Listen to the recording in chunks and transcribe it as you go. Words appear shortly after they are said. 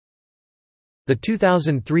The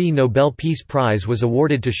 2003 Nobel Peace Prize was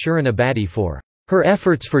awarded to Shirin Ebadi for her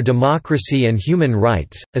efforts for democracy and human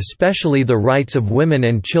rights, especially the rights of women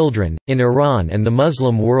and children, in Iran and the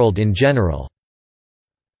Muslim world in general.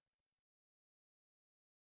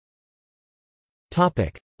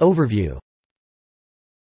 Overview.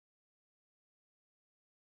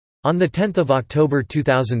 On 10 October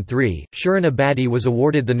 2003, Shirin Ebadi was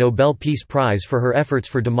awarded the Nobel Peace Prize for her efforts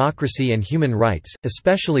for democracy and human rights,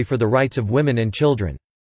 especially for the rights of women and children.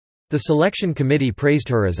 The selection committee praised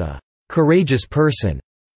her as a courageous person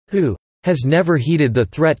who has never heeded the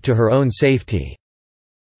threat to her own safety.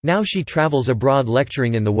 Now she travels abroad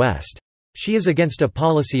lecturing in the West. She is against a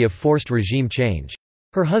policy of forced regime change.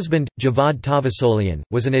 Her husband, Javad Tavasolian,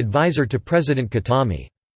 was an advisor to President Khatami.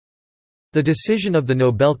 The decision of the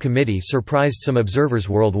Nobel Committee surprised some observers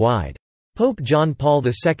worldwide. Pope John Paul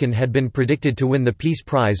II had been predicted to win the Peace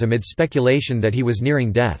Prize amid speculation that he was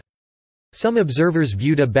nearing death. Some observers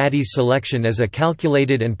viewed Ebadi's selection as a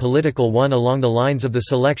calculated and political one along the lines of the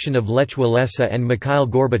selection of Lech Walesa and Mikhail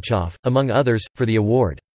Gorbachev, among others, for the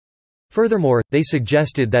award. Furthermore, they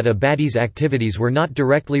suggested that Ebadi's activities were not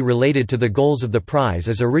directly related to the goals of the prize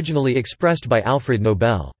as originally expressed by Alfred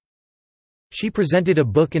Nobel. She presented a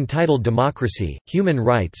book entitled Democracy, Human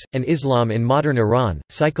Rights, and Islam in Modern Iran,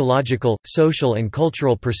 Psychological, Social and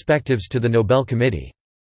Cultural Perspectives to the Nobel Committee.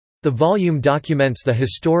 The volume documents the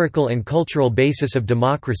historical and cultural basis of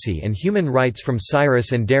democracy and human rights from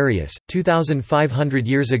Cyrus and Darius, 2,500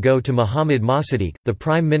 years ago to Muhammad Mossadegh, the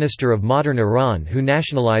Prime Minister of modern Iran who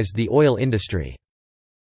nationalized the oil industry.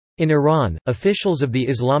 In Iran, officials of the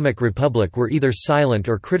Islamic Republic were either silent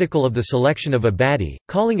or critical of the selection of Ebadi,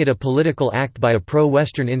 calling it a political act by a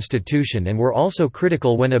pro-Western institution, and were also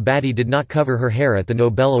critical when Ebadi did not cover her hair at the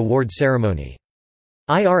Nobel Award ceremony.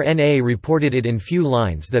 IRNA reported it in few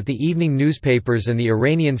lines that the evening newspapers and the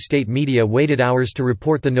Iranian state media waited hours to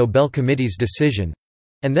report the Nobel Committee's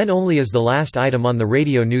decision—and then only as the last item on the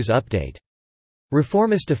radio news update.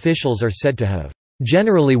 Reformist officials are said to have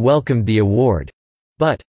generally welcomed the award,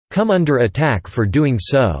 but come under attack for doing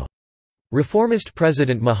so. Reformist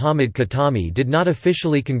President Mohammad Khatami did not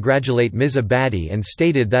officially congratulate Ms. Ebadi and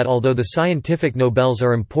stated that although the scientific Nobels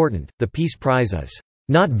are important, the Peace Prize is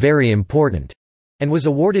not very important, and was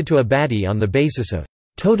awarded to Ebadi on the basis of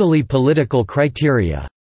totally political criteria.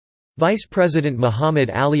 Vice President Muhammad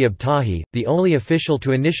Ali Abtahi, the only official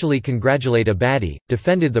to initially congratulate Ebadi,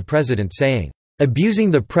 defended the president saying, "Abusing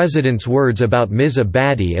the president's words about Ms.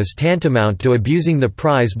 Ebadi is tantamount to abusing the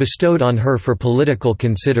prize bestowed on her for political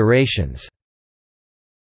considerations."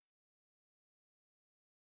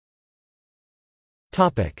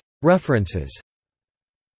 References